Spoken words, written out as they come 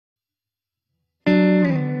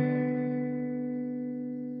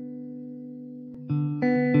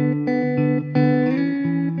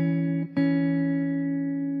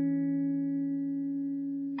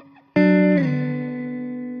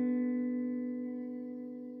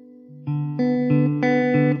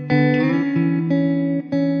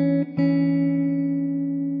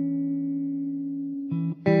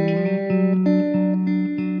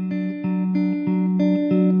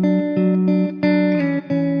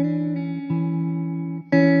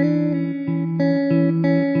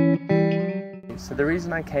the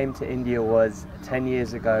reason I came to India was 10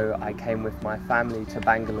 years ago I came with my family to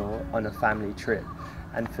Bangalore on a family trip,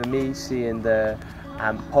 and for me seeing the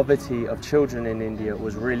poverty of children in India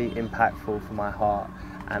was really impactful for my heart,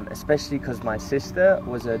 especially because my sister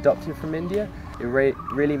was adopted from India. It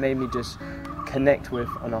really made me just connect with,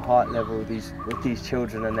 on a heart level, with these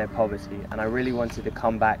children and their poverty, and I really wanted to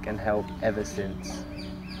come back and help ever since.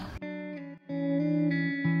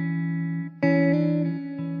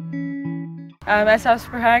 As I was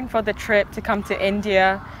preparing for the trip to come to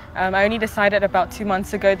India, I only decided about 2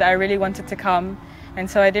 months ago that I really wanted to come, and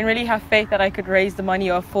so I didn't really have faith that I could raise the money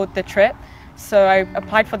or afford the trip. So I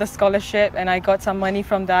applied for the scholarship and I got some money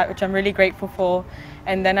from that, which I'm really grateful for.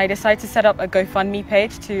 And then I decided to set up a GoFundMe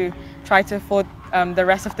page to try to afford the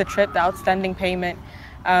rest of the trip, the outstanding payment.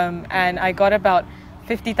 And I got about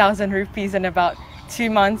 50,000 rupees in about 2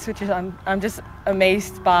 months, which is I'm just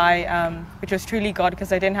amazed by, which was truly God,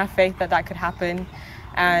 because I didn't have faith that that could happen.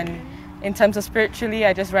 And in terms of spiritually,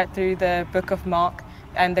 I just read through the book of Mark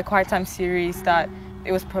and the Quiet Time series that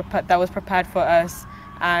was prepared for us,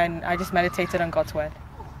 and I just meditated on God's word.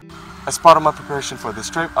 As part of my preparation for this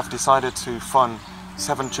trip, I've decided to fund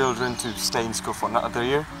 7 children to stay in school for another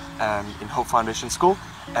year in Hope Foundation School,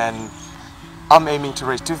 and I'm aiming to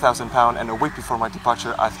raise £2,000, and a week before my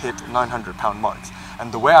departure I've hit £900 marks.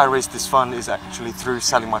 And the way I raise this fund is actually through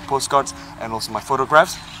selling my postcards and also my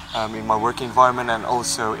photographs in my working environment and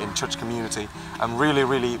also in church community. I'm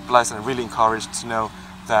really blessed and really encouraged to know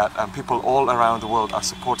that people all around the world are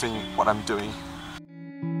supporting what I'm doing.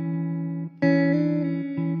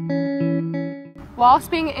 Whilst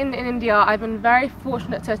being in India, I've been very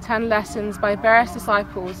fortunate to attend lessons by various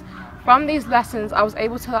disciples. From these lessons,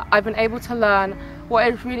 I've been able to learn what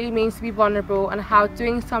it really means to be vulnerable and how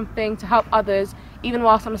doing something to help others, even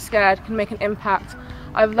whilst I'm scared, can make an impact.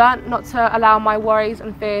 I've learned not to allow my worries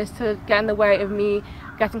and fears to get in the way of me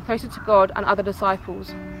getting closer to God and other disciples.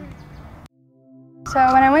 So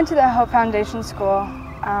when I went to the Hope Foundation School,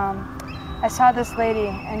 I saw this lady,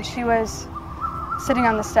 and she was sitting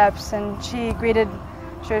on the steps, and she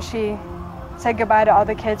said goodbye to all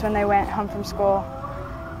the kids when they went home from school.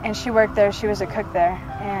 And she worked there, she was a cook there.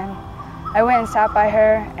 And I went and sat by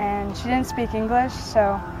her, and she didn't speak English,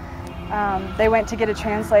 so they went to get a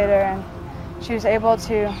translator, and she was able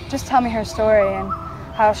to just tell me her story and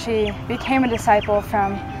how she became a disciple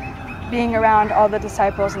from being around all the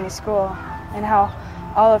disciples in the school, and how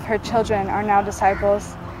all of her children are now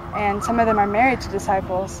disciples, and some of them are married to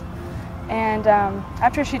disciples. And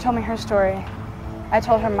after she told me her story, I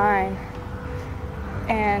told her mine,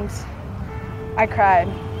 and I cried.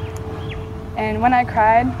 And when I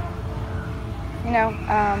cried,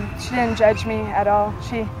 she didn't judge me at all.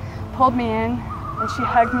 She pulled me in and she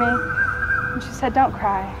hugged me and she said, "Don't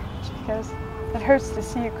cry." She goes, "It hurts to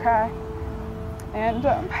see you cry." And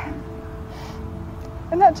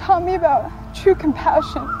that taught me about true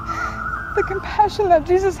compassion, the compassion that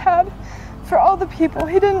Jesus had for all the people.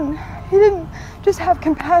 He didn't just have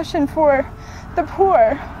compassion for the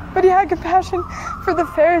poor, but he had compassion for the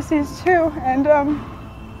Pharisees too. And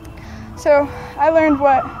so I learned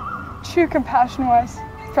what true compassion was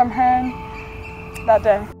from her that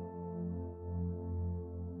day.